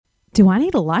Do I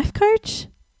need a life coach?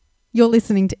 You're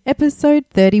listening to episode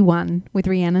 31 with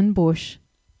Rhiannon Bush.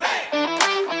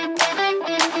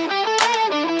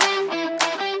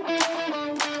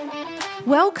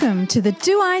 Welcome to the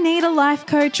Do I Need a Life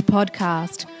Coach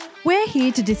podcast. We're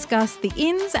here to discuss the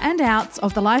ins and outs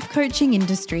of the life coaching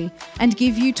industry and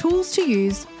give you tools to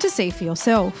use to see for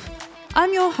yourself.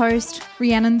 I'm your host,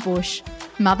 Rhiannon Bush,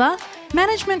 mother,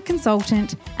 management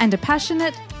consultant, and a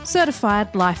passionate,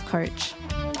 certified life coach.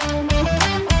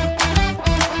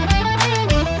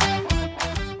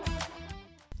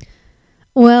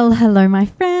 Well, hello, my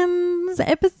friends.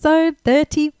 Episode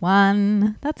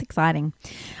 31. That's exciting.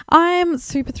 I'm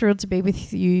super thrilled to be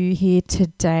with you here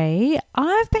today.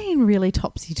 I've been really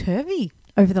topsy-turvy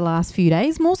over the last few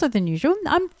days, more so than usual.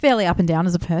 I'm fairly up and down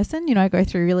as a person. You know, I go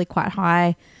through really quite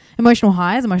high emotional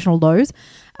highs, emotional lows.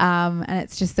 And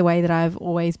it's just the way that I've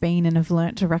always been, and have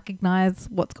learnt to recognize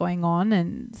what's going on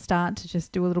and start to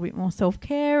just do a little bit more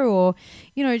self-care, or,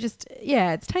 you know, just,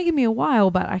 it's taken me a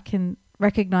while, but I can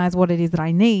recognize what it is that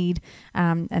I need,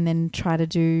 and then try to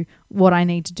do what I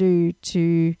need to do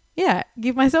to,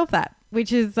 give myself that, which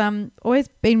has always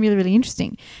been really, really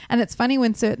interesting. And it's funny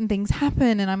when certain things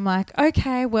happen and I'm like,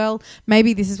 okay, well,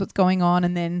 maybe this is what's going on,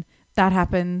 and then that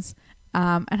happens.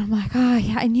 And I'm like,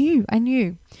 I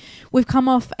knew. We've come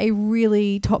off a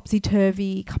really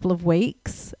topsy-turvy couple of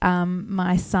weeks.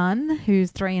 My son,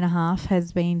 who's 3.5,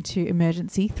 has been to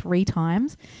emergency 3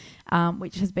 times,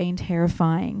 which has been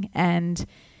terrifying and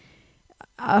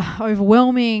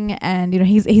overwhelming. And, you know,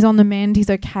 he's on the mend. He's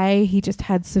okay. He just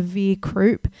had severe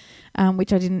croup,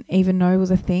 which I didn't even know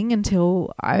was a thing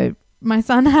until my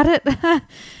son had it.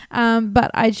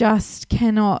 But I just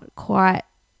cannot quite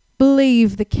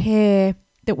believe the care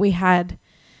that we had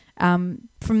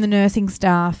from the nursing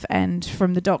staff and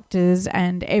from the doctors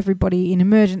and everybody in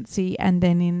emergency, and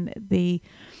then in the,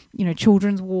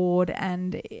 children's ward,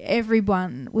 and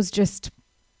everyone was just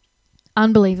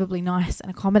unbelievably nice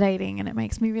and accommodating, and it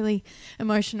makes me really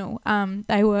emotional.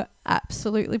 They were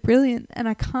absolutely brilliant, and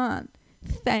I can't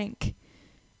thank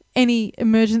any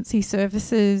emergency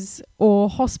services or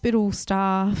hospital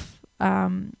staff.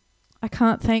 I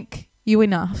can't thank you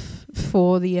enough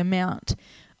for the amount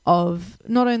of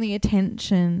not only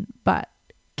attention but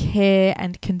care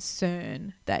and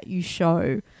concern that you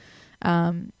show.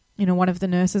 One of the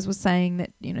nurses was saying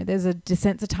that, there's a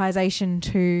desensitization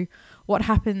to what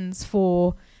happens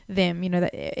for them,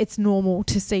 that it's normal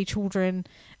to see children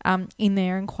in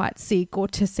there and quite sick, or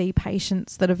to see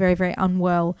patients that are very, very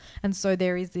unwell. And so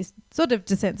there is this sort of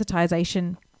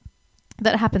desensitization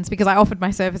that happens, because I offered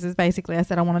my services. Basically, I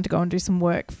said I wanted to go and do some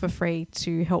work for free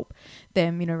to help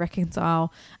them,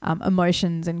 reconcile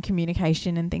emotions and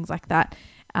communication and things like that.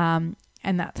 And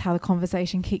that's how the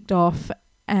conversation kicked off.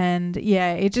 And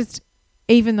it just,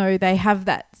 even though they have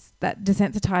that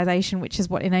desensitization, which is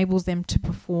what enables them to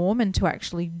perform and to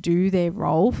actually do their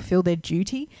role, fulfill their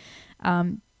duty,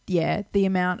 the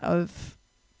amount of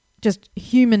just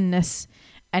humanness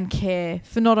and care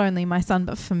for not only my son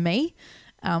but for me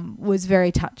was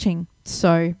very touching.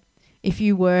 So if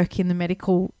you work in the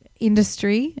medical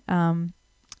industry,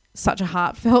 such a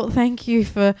heartfelt thank you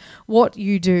for what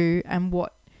you do and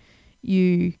what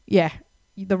you,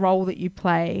 the role that you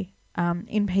play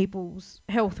in people's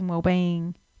health and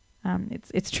well-being.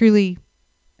 It's truly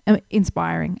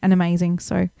inspiring and amazing.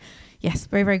 So yes,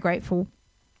 very, very grateful.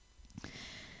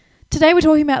 Today we're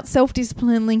talking about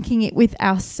self-discipline, linking it with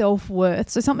our self-worth.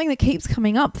 So something that keeps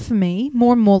coming up for me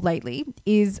more and more lately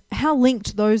is how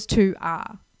linked those two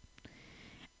are.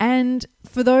 And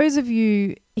for those of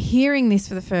you hearing this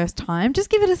for the first time, just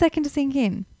give it a second to sink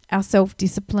in. Our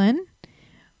self-discipline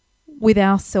with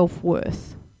our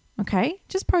self-worth. Okay?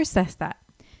 Just process that.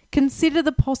 Consider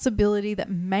the possibility that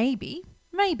maybe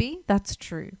that's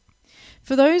true.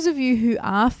 For those of you who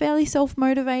are fairly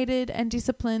self-motivated and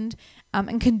disciplined,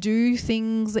 and can do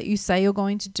things that you say you're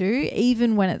going to do,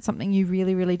 even when it's something you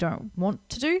really, really don't want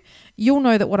to do, you'll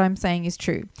know that what I'm saying is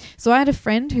true. So I had a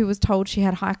friend who was told she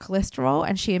had high cholesterol,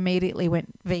 and she immediately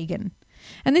went vegan.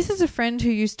 And this is a friend who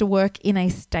used to work in a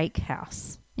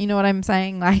steakhouse. You know what I'm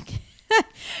saying? Like,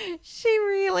 she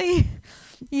really,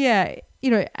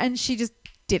 and she just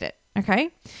did it. Okay.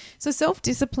 So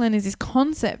self-discipline is this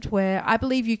concept where I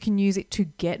believe you can use it to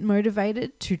get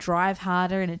motivated, to drive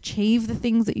harder and achieve the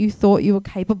things that you thought you were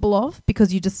capable of,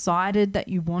 because you decided that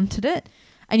you wanted it,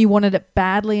 and you wanted it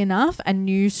badly enough and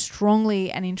knew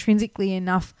strongly and intrinsically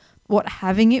enough what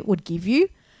having it would give you.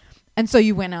 And so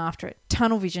you went after it,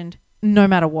 tunnel visioned, no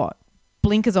matter what,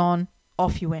 blinkers on,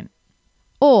 off you went.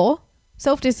 Or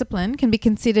Self-discipline can be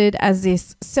considered as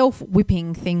this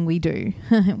self-whipping thing we do.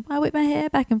 I whip my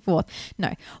hair back and forth.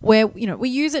 No, where we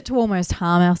use it to almost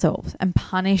harm ourselves and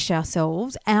punish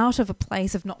ourselves out of a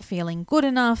place of not feeling good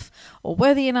enough or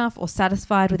worthy enough or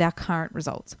satisfied with our current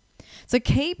results. So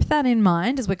keep that in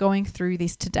mind as we're going through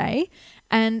this today,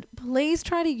 and please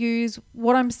try to use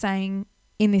what I'm saying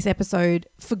in this episode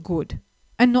for good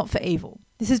and not for evil.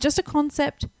 This is just a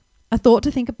concept, a thought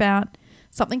to think about,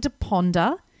 something to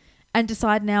ponder, and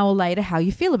decide now or later how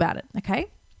you feel about it, okay?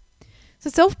 So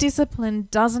self-discipline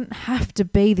doesn't have to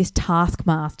be this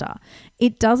taskmaster.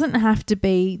 It doesn't have to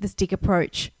be the stick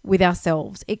approach with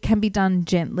ourselves. It can be done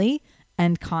gently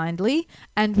and kindly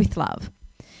and with love.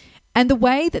 And the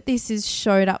way that this has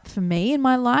showed up for me in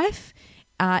my life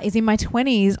is in my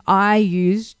 20s, I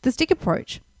used the stick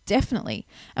approach. Definitely.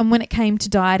 And when it came to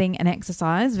dieting and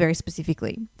exercise, very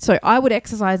specifically. So I would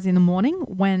exercise in the morning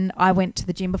when I went to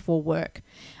the gym before work.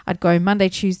 I'd go Monday,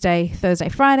 Tuesday, Thursday,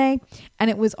 Friday, and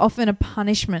it was often a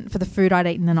punishment for the food I'd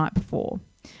eaten the night before.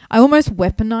 I almost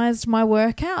weaponized my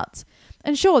workouts.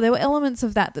 And sure, there were elements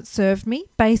of that served me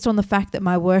based on the fact that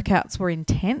my workouts were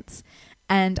intense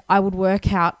and I would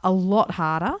work out a lot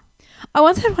harder. I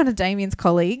once had one of Damien's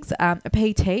colleagues, a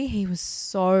PT. He was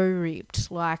so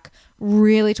ripped, like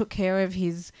really took care of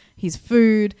his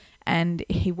food, and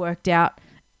he worked out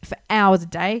for hours a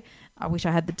day. I wish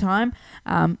I had the time.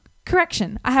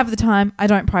 Correction, I have the time. I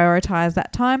don't prioritize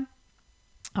that time.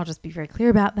 I'll just be very clear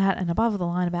about that and above the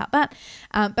line about that.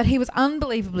 But he was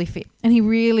unbelievably fit, and he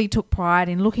really took pride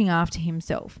in looking after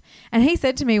himself. And he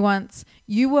said to me once,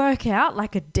 "You work out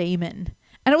like a demon."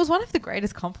 And it was one of the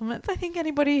greatest compliments I think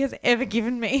anybody has ever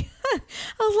given me. I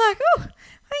was like, oh,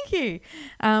 thank you.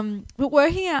 But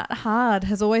working out hard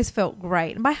has always felt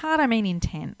great. And by hard, I mean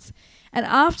intense. And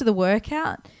after the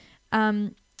workout,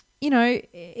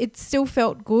 it still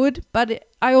felt good, but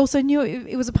I also knew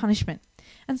it was a punishment.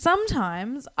 And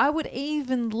sometimes I would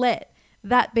even let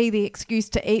that be the excuse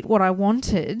to eat what I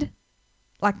wanted,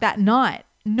 like that night,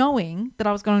 knowing that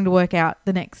I was going to work out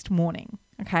the next morning.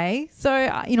 Okay, so,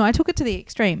 I took it to the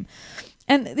extreme.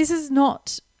 And this is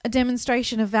not a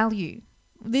demonstration of value.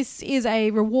 This is a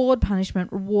reward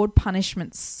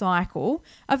punishment cycle,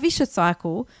 a vicious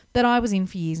cycle that I was in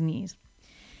for years and years.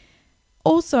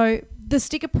 Also, the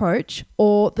stick approach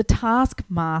or the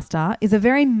taskmaster is a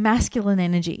very masculine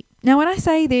energy. Now, when I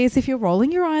say this, if you're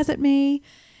rolling your eyes at me,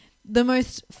 the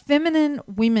most feminine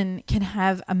women can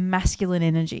have a masculine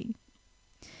energy.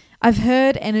 I've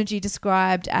heard energy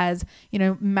described as,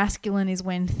 masculine is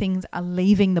when things are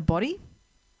leaving the body.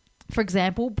 For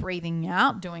example, breathing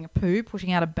out, doing a poo,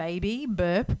 pushing out a baby,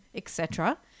 burp,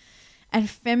 etc. And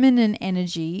feminine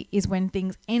energy is when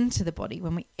things enter the body,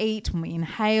 when we eat, when we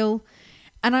inhale.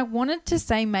 And I wanted to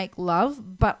say make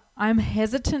love, but I'm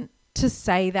hesitant to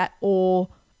say that or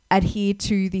adhere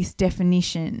to this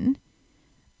definition,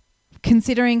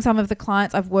 considering some of the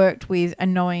clients I've worked with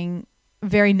and knowing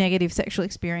very negative sexual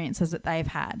experiences that they've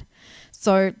had.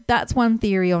 So that's one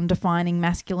theory on defining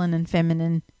masculine and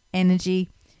feminine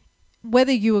energy.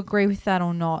 Whether you agree with that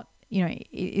or not,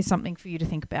 is something for you to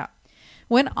think about.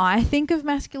 When I think of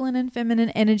masculine and feminine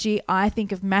energy, I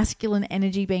think of masculine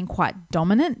energy being quite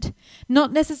dominant,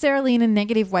 not necessarily in a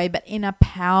negative way, but in a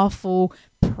powerful,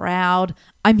 proud,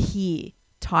 I'm here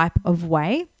type of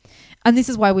way. And this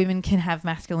is why women can have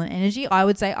masculine energy. I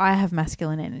would say I have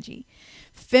masculine energy.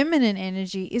 Feminine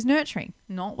energy is nurturing,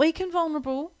 not weak and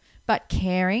vulnerable, but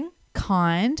caring,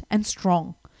 kind, and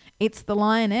strong. It's the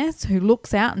lioness who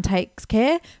looks out and takes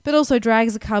care, but also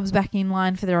drags the cubs back in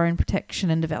line for their own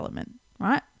protection and development,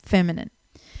 right? Feminine.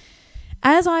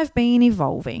 As I've been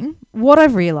evolving, what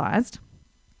I've realized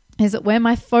is that where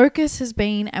my focus has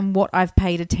been and what I've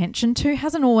paid attention to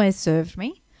hasn't always served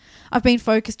me. I've been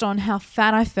focused on how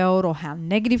fat I felt or how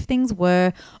negative things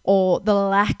were or the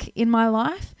lack in my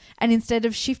life. And instead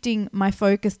of shifting my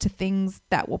focus to things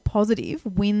that were positive,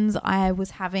 wins I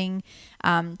was having,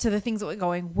 to the things that were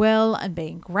going well and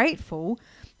being grateful,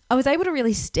 I was able to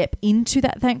really step into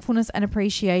that thankfulness and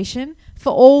appreciation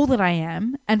for all that I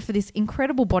am and for this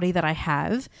incredible body that I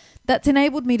have that's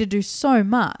enabled me to do so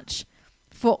much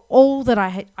for all that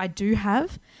I do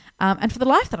have and for the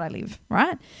life that I live,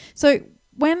 right? So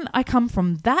when I come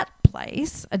from that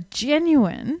place, a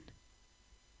genuine,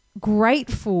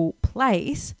 grateful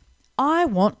place, I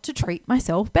want to treat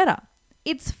myself better.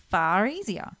 It's far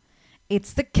easier.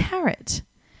 It's the carrot.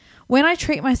 When I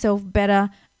treat myself better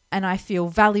and I feel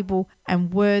valuable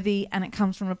and worthy and it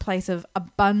comes from a place of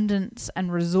abundance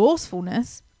and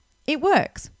resourcefulness, it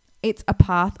works. It's a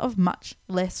path of much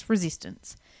less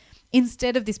resistance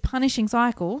instead of this punishing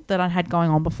cycle that I had going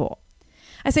on before.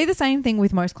 I see the same thing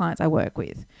with most clients I work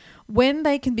with. When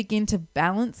they can begin to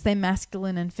balance their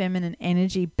masculine and feminine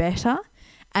energy better,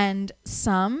 and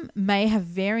some may have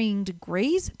varying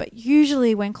degrees, but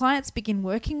usually when clients begin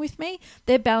working with me,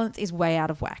 their balance is way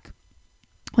out of whack.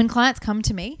 When clients come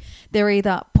to me, they're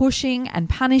either pushing and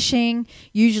punishing,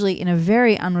 usually in a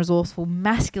very unresourceful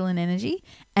masculine energy,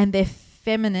 and their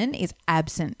feminine is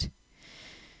absent.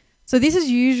 So this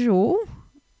is usual,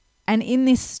 and in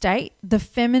this state, the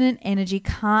feminine energy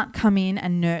can't come in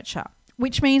and nurture,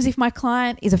 which means if my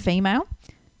client is a female,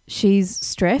 she's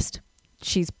stressed,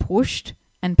 she's pushed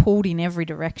and pulled in every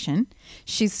direction,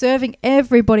 she's serving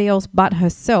everybody else but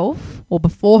herself or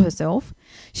before herself,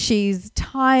 she's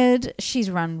tired,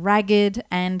 she's run ragged,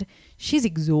 and she's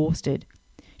exhausted.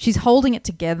 She's holding it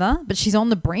together, but she's on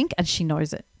the brink and she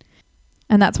knows it.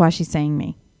 And that's why she's seeing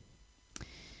me.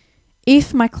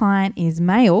 If my client is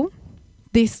male,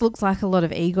 this looks like a lot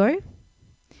of ego,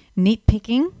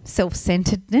 nitpicking,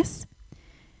 self-centeredness.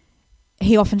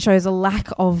 He often shows a lack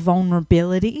of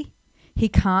vulnerability. He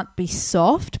can't be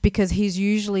soft because he's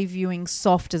usually viewing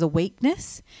soft as a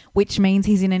weakness, which means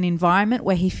he's in an environment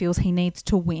where he feels he needs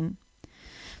to win.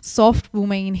 Soft will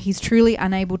mean he's truly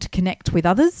unable to connect with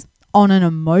others on an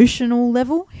emotional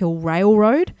level. He'll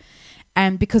railroad.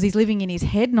 And because he's living in his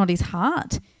head, not his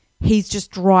heart, he's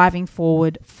just driving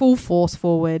forward, full force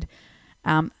forward.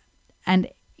 And,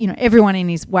 everyone in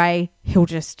his way, he'll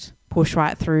just push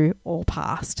right through or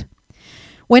past.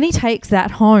 When he takes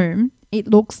that home, it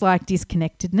looks like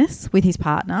disconnectedness with his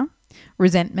partner,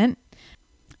 resentment,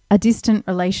 a distant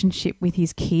relationship with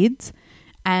his kids,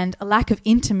 and a lack of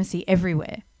intimacy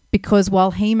everywhere. Because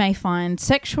while he may find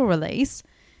sexual release,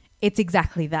 it's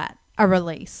exactly that, a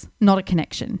release, not a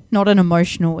connection, not an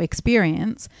emotional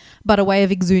experience, but a way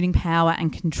of exuding power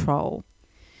and control.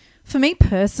 For me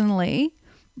personally,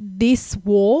 this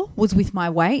war was with my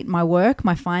weight, my work,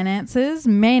 my finances,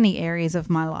 many areas of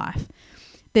my life.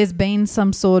 There's been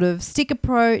some sort of stick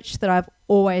approach that I've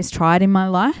always tried in my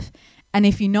life. And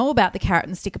if you know about the carrot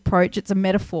and stick approach, it's a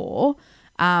metaphor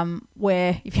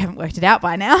where, if you haven't worked it out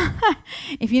by now,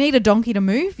 if you need a donkey to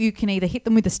move, you can either hit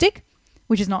them with a stick,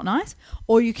 which is not nice,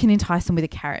 or you can entice them with a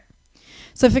carrot.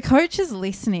 So for coaches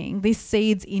listening, this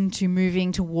seeds into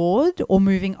moving toward or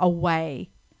moving away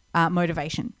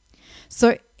motivation.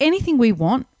 So anything we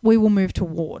want, we will move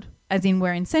toward. As in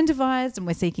we're incentivized and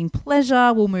we're seeking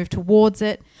pleasure, we'll move towards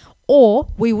it. Or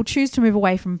we will choose to move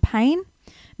away from pain,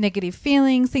 negative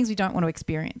feelings, things we don't want to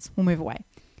experience. We'll move away.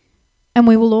 And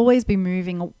we will always be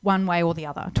moving one way or the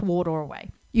other, toward or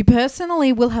away. You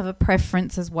personally will have a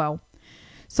preference as well.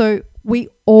 So we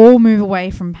all move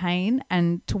away from pain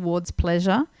and towards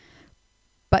pleasure,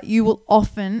 but you will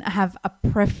often have a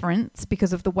preference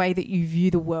because of the way that you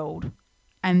view the world.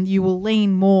 And you will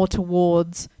lean more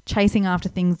towards chasing after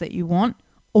things that you want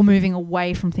or moving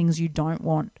away from things you don't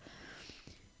want.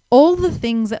 All the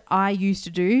things that I used to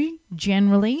do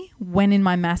generally when in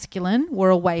my masculine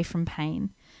were away from pain.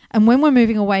 And when we're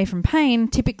moving away from pain,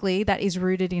 typically that is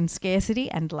rooted in scarcity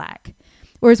and lack.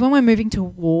 Whereas when we're moving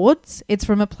towards, it's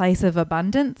from a place of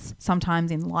abundance,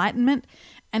 sometimes enlightenment,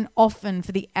 and often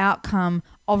for the outcome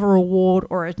of a reward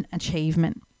or an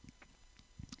achievement.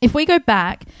 If we go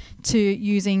back to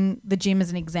using the gym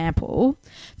as an example,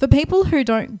 for people who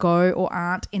don't go or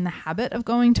aren't in the habit of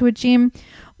going to a gym,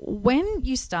 when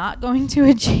you start going to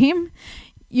a gym,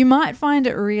 you might find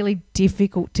it really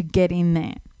difficult to get in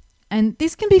there. And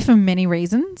this can be for many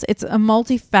reasons. It's a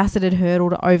multifaceted hurdle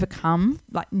to overcome,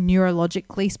 like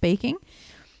neurologically speaking.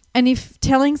 And if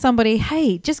telling somebody,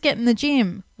 hey, just get in the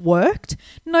gym worked,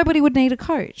 nobody would need a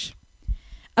coach.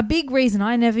 A big reason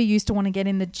I never used to want to get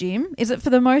in the gym is that for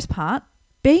the most part,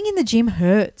 being in the gym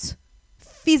hurts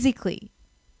physically.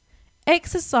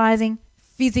 Exercising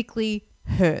physically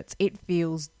hurts. It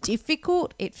feels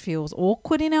difficult. It feels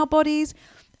awkward in our bodies,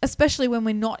 especially when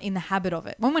we're not in the habit of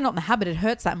it. When we're not in the habit, it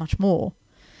hurts that much more.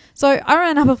 So I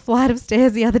ran up a flight of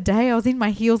stairs the other day. I was in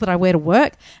my heels that I wear to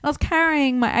work, and I was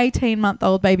carrying my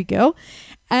 18-month-old baby girl.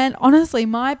 And honestly,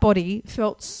 my body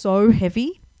felt so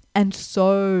heavy and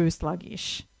so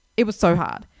sluggish. It was so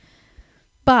hard.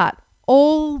 But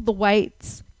all the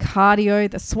weights, cardio,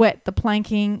 the sweat, the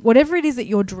planking, whatever it is that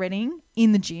you're dreading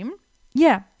in the gym,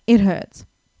 yeah, it hurts.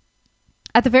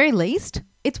 At the very least,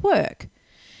 it's work.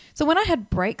 So when I had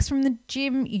breaks from the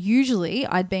gym, usually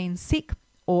I'd been sick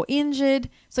or injured.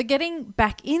 So getting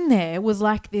back in there was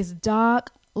like this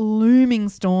dark, looming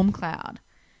storm cloud.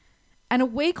 And a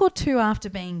week or two after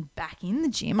being back in the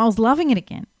gym, I was loving it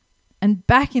again and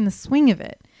back in the swing of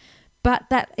it. But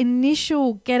that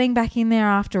initial getting back in there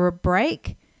after a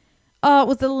break, Oh, it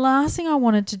was the last thing I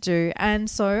wanted to do, and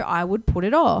so I would put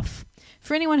it off.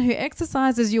 For anyone who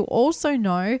exercises, you'll also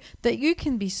know that you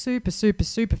can be super, super,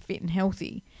 super fit and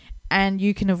healthy, and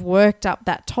you can have worked up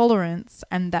that tolerance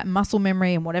and that muscle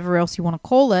memory and whatever else you want to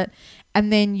call it,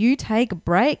 and then you take a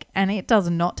break and it does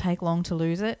not take long to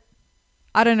lose it.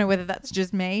 I don't know whether that's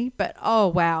just me, but oh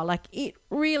wow, like it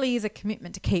really is a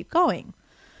commitment to keep going.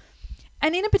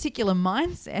 And in a particular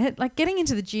mindset, like getting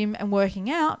into the gym and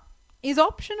working out is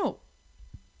optional.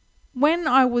 When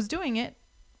I was doing it,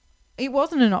 it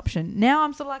wasn't an option. Now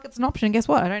I'm sort of like, it's an option. And guess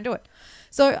what? I don't do it.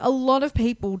 So a lot of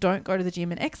people don't go to the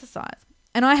gym and exercise.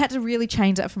 And I had to really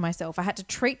change that for myself. I had to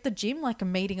treat the gym like a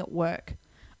meeting at work.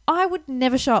 I would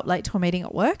never show up late to a meeting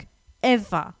at work,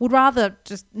 ever. Would rather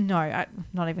just, no, I'm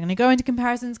not even going to go into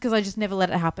comparisons because I just never let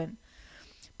it happen.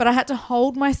 But I had to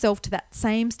hold myself to that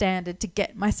same standard to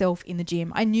get myself in the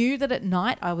gym. I knew that at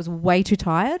night I was way too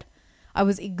tired. I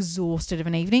was exhausted of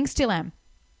an evening, still am.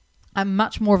 I'm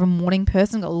much more of a morning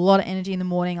person, got a lot of energy in the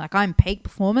morning. Like I'm peak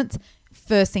performance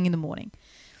first thing in the morning.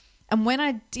 And when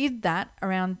I did that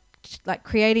around like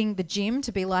creating the gym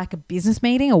to be like a business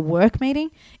meeting, a work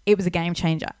meeting, it was a game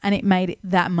changer and it made it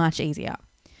that much easier.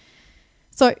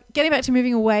 So getting back to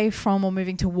moving away from or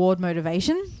moving toward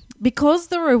motivation, because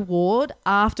the reward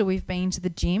after we've been to the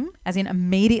gym, as in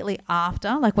immediately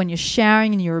after, like when you're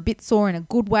showering and you're a bit sore in a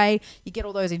good way, you get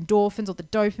all those endorphins or the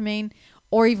dopamine,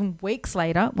 or even weeks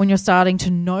later when you're starting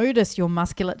to notice your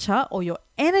musculature or your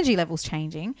energy levels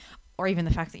changing, or even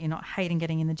the fact that you're not hating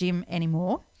getting in the gym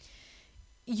anymore,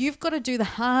 you've got to do the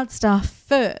hard stuff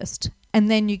first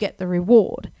and then you get the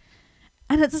reward.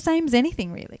 And it's the same as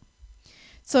anything really.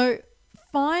 So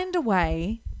find a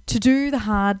way to do the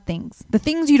hard things, the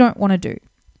things you don't want to do.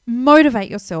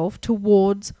 Motivate yourself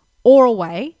towards or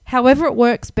away, however it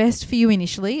works best for you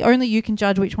initially. Only you can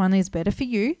judge which one is better for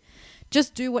you.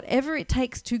 Just do whatever it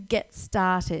takes to get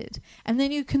started. And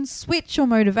then you can switch your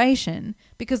motivation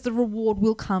because the reward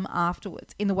will come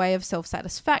afterwards in the way of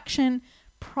self-satisfaction,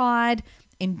 pride,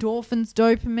 endorphins,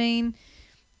 dopamine,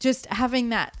 just having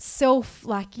that self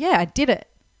like, yeah, I did it.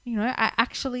 You know, I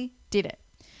actually did it.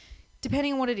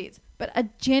 Depending on what it is. But a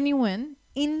genuine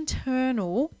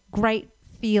internal great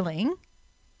feeling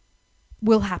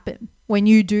will happen when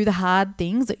you do the hard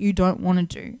things that you don't want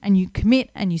to do and you commit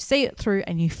and you see it through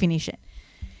and you finish it.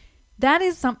 That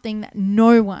is something that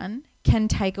no one can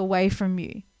take away from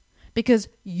you because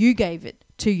you gave it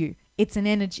to you. It's an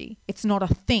energy. It's not a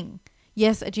thing.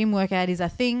 Yes, a gym workout is a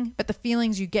thing, but the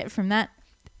feelings you get from that,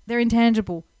 they're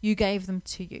intangible. You gave them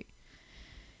to you.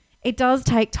 It does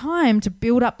take time to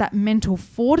build up that mental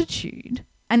fortitude,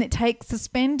 and it takes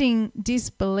suspending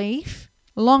disbelief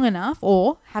long enough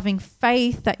or having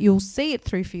faith that you'll see it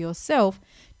through for yourself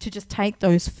to just take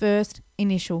those first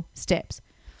initial steps.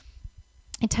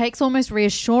 It takes almost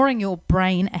reassuring your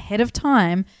brain ahead of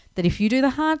time that if you do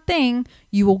the hard thing,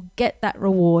 you will get that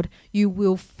reward. You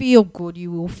will feel good.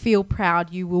 You will feel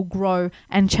proud. You will grow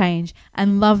and change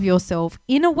and love yourself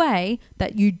in a way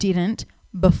that you didn't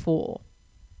before.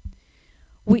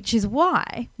 Which is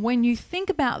why when you think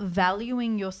about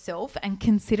valuing yourself and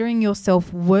considering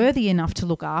yourself worthy enough to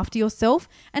look after yourself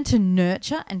and to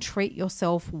nurture and treat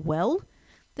yourself well,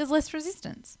 there's less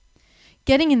resistance.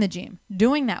 Getting in the gym,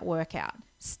 doing that workout,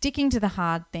 sticking to the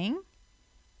hard thing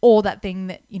or that thing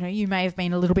that, you know, you may have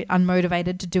been a little bit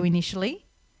unmotivated to do initially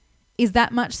is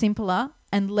that much simpler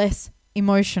and less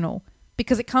emotional.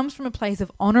 Because it comes from a place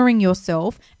of honouring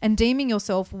yourself and deeming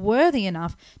yourself worthy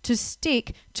enough to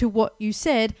stick to what you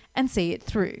said and see it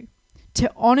through.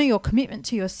 To honour your commitment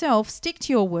to yourself, stick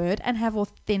to your word and have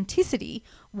authenticity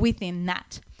within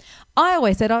that. I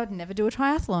always said I would never do a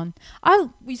triathlon. I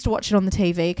used to watch it on the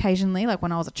TV occasionally, like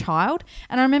when I was a child.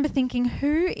 And I remember thinking,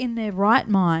 who in their right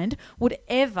mind would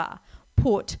ever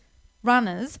put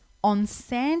runners on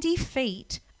sandy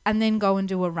feet and then go and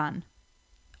do a run?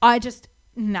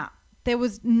 Nah. There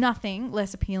was nothing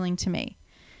less appealing to me.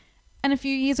 And a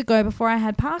few years ago before I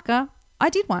had Parker, I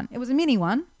did one. It was a mini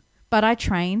one, but I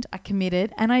trained, I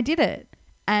committed, and I did it.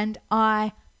 And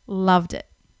I loved it.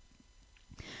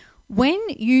 When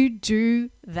you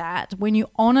do that, when you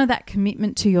honour that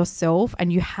commitment to yourself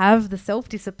and you have the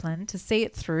self-discipline to see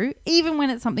it through, even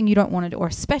when it's something you don't want to do, or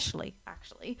especially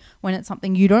actually when it's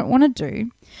something you don't want to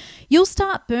do, you'll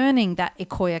start burning that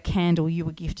Ikoya candle you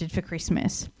were gifted for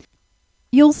Christmas.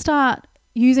 You'll start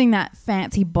using that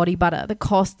fancy body butter that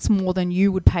costs more than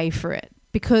you would pay for it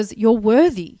because you're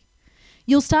worthy.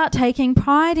 You'll start taking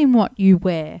pride in what you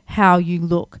wear, how you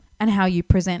look, and how you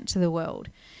present to the world.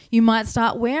 You might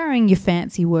start wearing your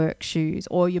fancy work shoes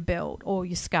or your belt or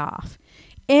your scarf.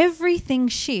 Everything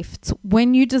shifts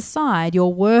when you decide you're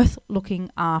worth looking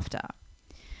after.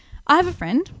 I have a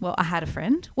friend. Well, I had a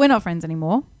friend. We're not friends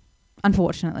anymore,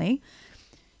 unfortunately.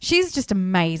 She's just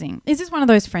amazing. This is one of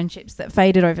those friendships that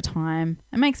faded over time.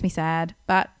 It makes me sad,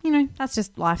 but, that's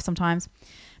just life sometimes.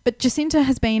 But Jacinta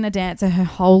has been a dancer her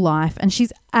whole life, and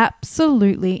she's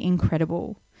absolutely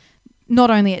incredible. Not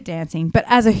only at dancing, but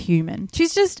as a human.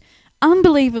 She's just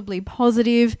unbelievably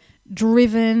positive,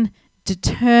 driven,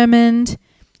 determined.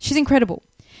 She's incredible.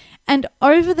 And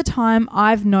over the time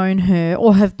I've known her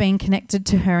or have been connected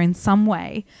to her in some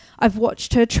way, I've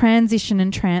watched her transition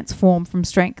and transform from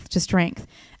strength to strength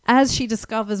as she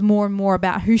discovers more and more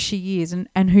about who she is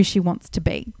and who she wants to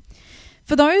be.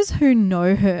 For those who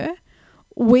know her,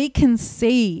 we can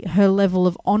see her level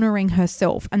of honouring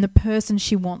herself and the person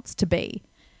she wants to be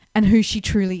and who she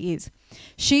truly is.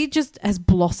 She just has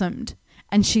blossomed,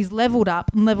 and she's leveled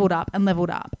up and leveled up and leveled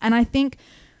up. And I think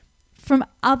from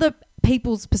other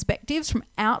people's perspectives, from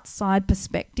outside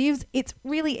perspectives, it's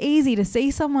really easy to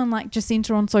see someone like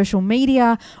Jacinta on social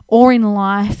media or in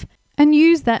life and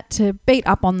use that to beat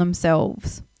up on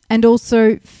themselves and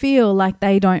also feel like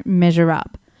they don't measure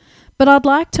up. But I'd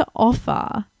like to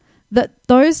offer that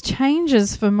those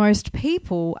changes for most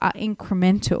people are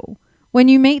incremental. When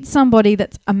you meet somebody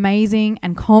that's amazing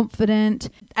and confident,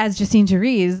 as Jacinta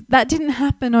is, that didn't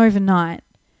happen overnight.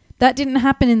 That didn't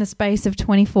happen in the space of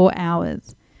 24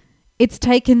 hours. It's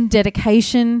taken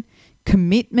dedication,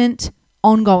 commitment,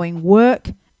 ongoing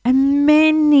work, and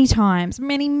many times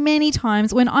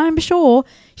when I'm sure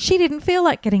she didn't feel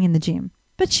like getting in the gym,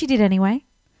 but she did anyway.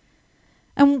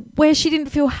 And where she didn't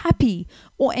feel happy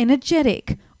or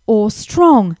energetic or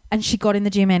strong, and she got in the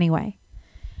gym anyway.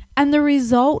 And the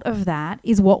result of that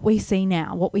is what we see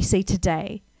now, what we see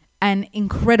today. An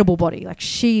incredible body. Like,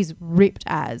 she's ripped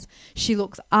as. She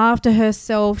looks after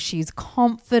herself. She's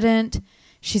confident.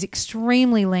 She's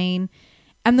extremely lean.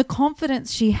 And the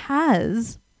confidence she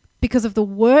has because of the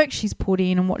work she's put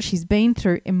in and what she's been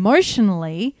through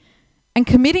emotionally and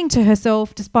committing to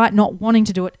herself despite not wanting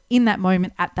to do it in that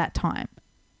moment at that time.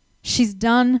 She's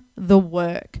done the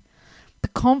work. The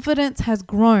confidence has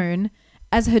grown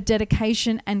as her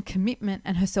dedication and commitment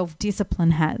and her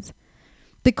self-discipline has.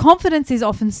 The confidence is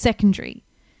often secondary.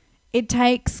 It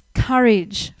takes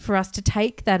courage for us to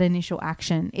take that initial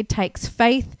action. It takes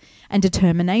faith and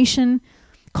determination.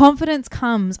 Confidence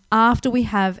comes after we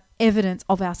have evidence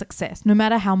of our success, no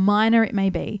matter how minor it may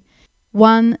be,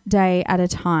 one day at a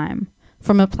time,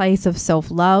 from a place of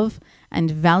self-love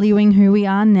and valuing who we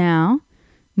are now,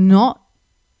 not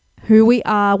who we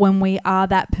are when we are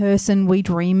that person we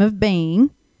dream of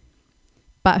being,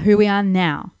 but who we are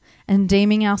now, and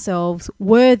deeming ourselves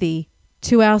worthy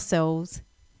to ourselves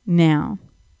now.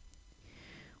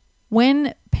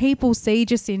 When people see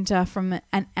Jacinta from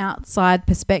an outside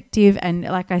perspective, and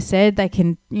like I said, they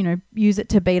can, use it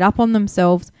to beat up on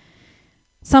themselves,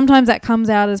 sometimes that comes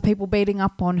out as people beating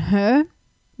up on her,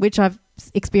 which I've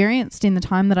experienced in the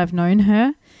time that I've known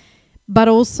her, but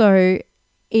also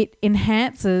it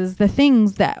enhances the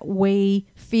things that we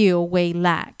feel we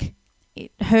lack.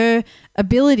 Her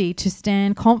ability to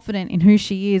stand confident in who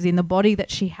she is, in the body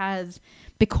that she has,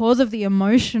 because of the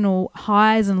emotional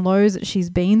highs and lows that she's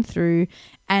been through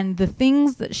and the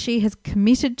things that she has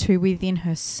committed to within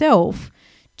herself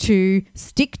to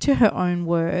stick to her own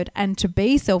word and to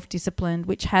be self-disciplined,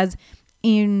 which has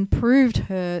improved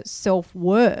her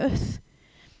self-worth.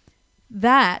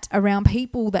 That around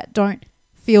people that don't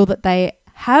feel that they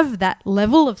have that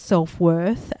level of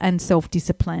self-worth and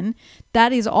self-discipline,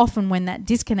 that is often when that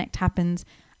disconnect happens,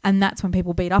 and that's when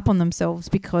people beat up on themselves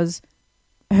because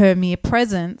her mere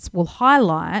presence will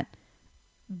highlight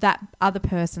that other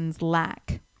person's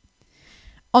lack.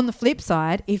 On the flip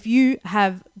side, if you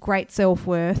have great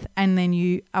self-worth and then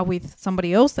you are with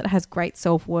somebody else that has great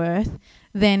self-worth,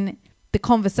 then the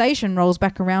conversation rolls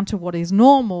back around to what is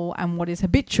normal and what is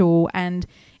habitual, and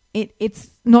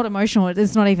it's not emotional.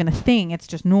 It's not even a thing. It's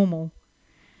just normal.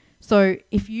 So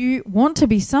if you want to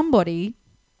be somebody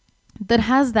that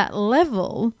has that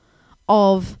level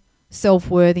of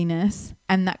self-worthiness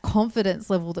and that confidence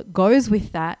level that goes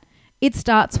with that, it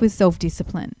starts with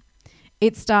self-discipline.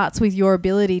 It starts with your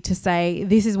ability to say,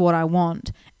 this is what I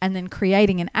want, and then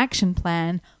creating an action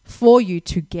plan for you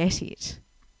to get it.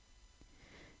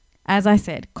 As I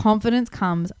said, confidence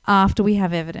comes after we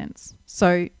have evidence.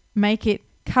 So make it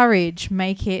courage,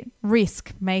 make it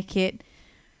risk, make it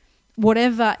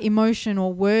whatever emotion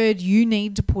or word you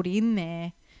need to put in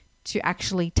there to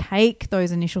actually take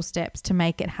those initial steps to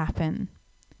make it happen.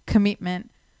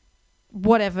 Commitment,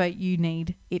 whatever you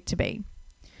need it to be.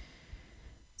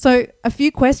 So a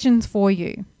few questions for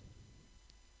you.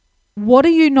 What are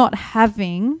you not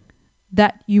having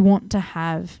that you want to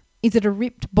have? Is it a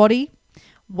ripped body?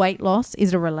 weight loss?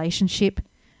 Is it a relationship?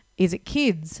 Is it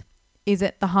kids? Is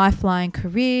it the high-flying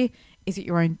career? Is it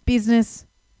your own business?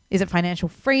 Is it financial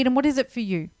freedom? What is it for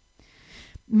you?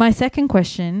 My second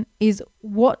question is,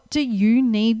 what do you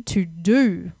need to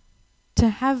do to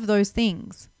have those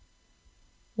things?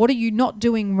 What are you not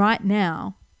doing right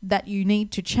now that you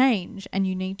need to change and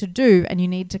you need to do and you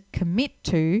need to commit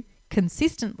to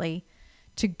consistently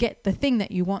to get the thing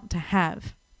that you want to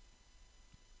have?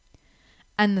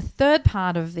 And the third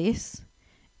part of this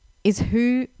is,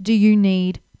 who do you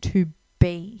need to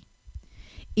be?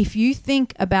 If you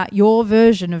think about your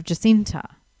version of Jacinta,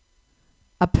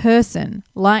 a person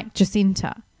like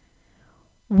Jacinta,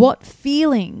 what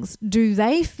feelings do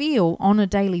they feel on a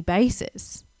daily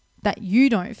basis that you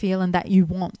don't feel and that you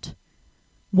want?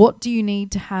 What do you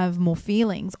need to have more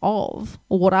feelings of?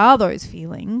 Or what are those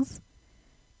feelings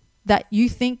that you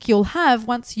think you'll have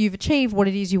once you've achieved what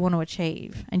it is you want to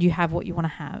achieve and you have what you want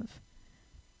to have?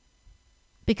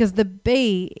 Because the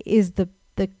be is the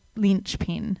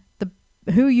linchpin.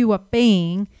 Who you are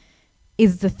being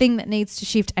is the thing that needs to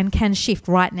shift and can shift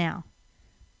right now.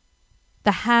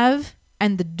 The have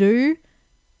and the do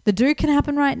can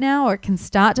happen right now, or it can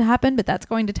start to happen, but that's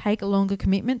going to take a longer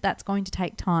commitment. That's going to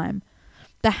take time.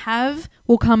 The have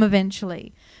will come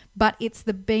eventually, but it's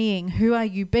the being. Who are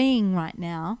you being right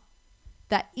now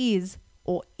that is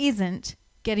or isn't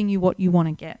getting you what you want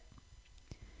to get?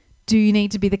 Do you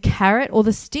need to be the carrot or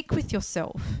the stick with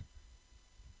yourself?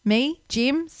 Me,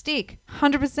 gym, stick,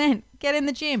 100%. Get in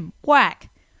the gym, whack.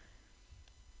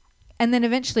 And then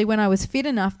eventually when I was fit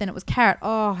enough, then it was carrot.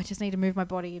 Oh, I just need to move my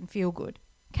body and feel good.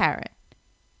 Carrot.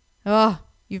 Oh,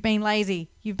 you've been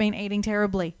lazy. You've been eating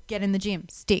terribly. Get in the gym,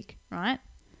 stick, right?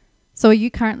 So are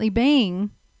you currently being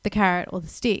the carrot or the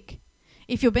stick?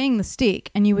 If you're being the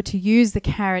stick and you were to use the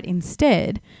carrot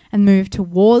instead and move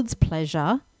towards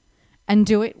pleasure and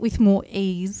do it with more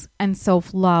ease and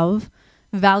self-love,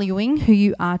 valuing who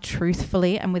you are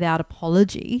truthfully and without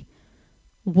apology,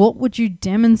 what would you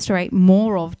demonstrate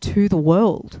more of to the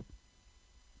world?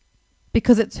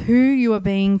 Because it's who you are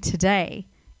being today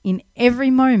in every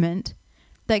moment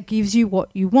that gives you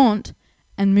what you want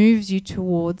and moves you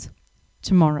towards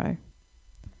tomorrow.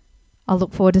 I'll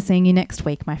look forward to seeing you next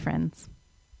week, my friends.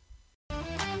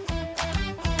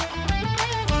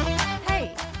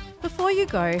 Before you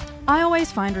go, I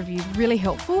always find reviews really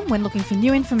helpful when looking for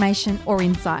new information or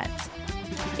insights.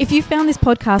 If you found this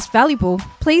podcast valuable,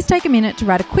 please take a minute to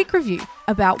write a quick review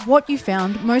about what you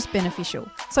found most beneficial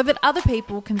so that other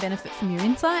people can benefit from your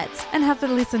insights and have a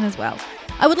listen as well.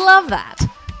 I would love that.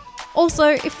 Also,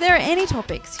 if there are any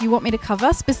topics you want me to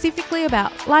cover specifically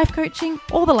about life coaching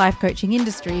or the life coaching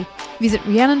industry, visit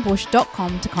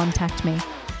rhiannonbush.com to contact me.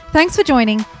 Thanks for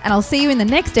joining, and I'll see you in the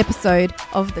next episode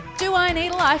of the Do I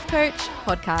Need a Life Coach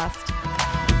podcast.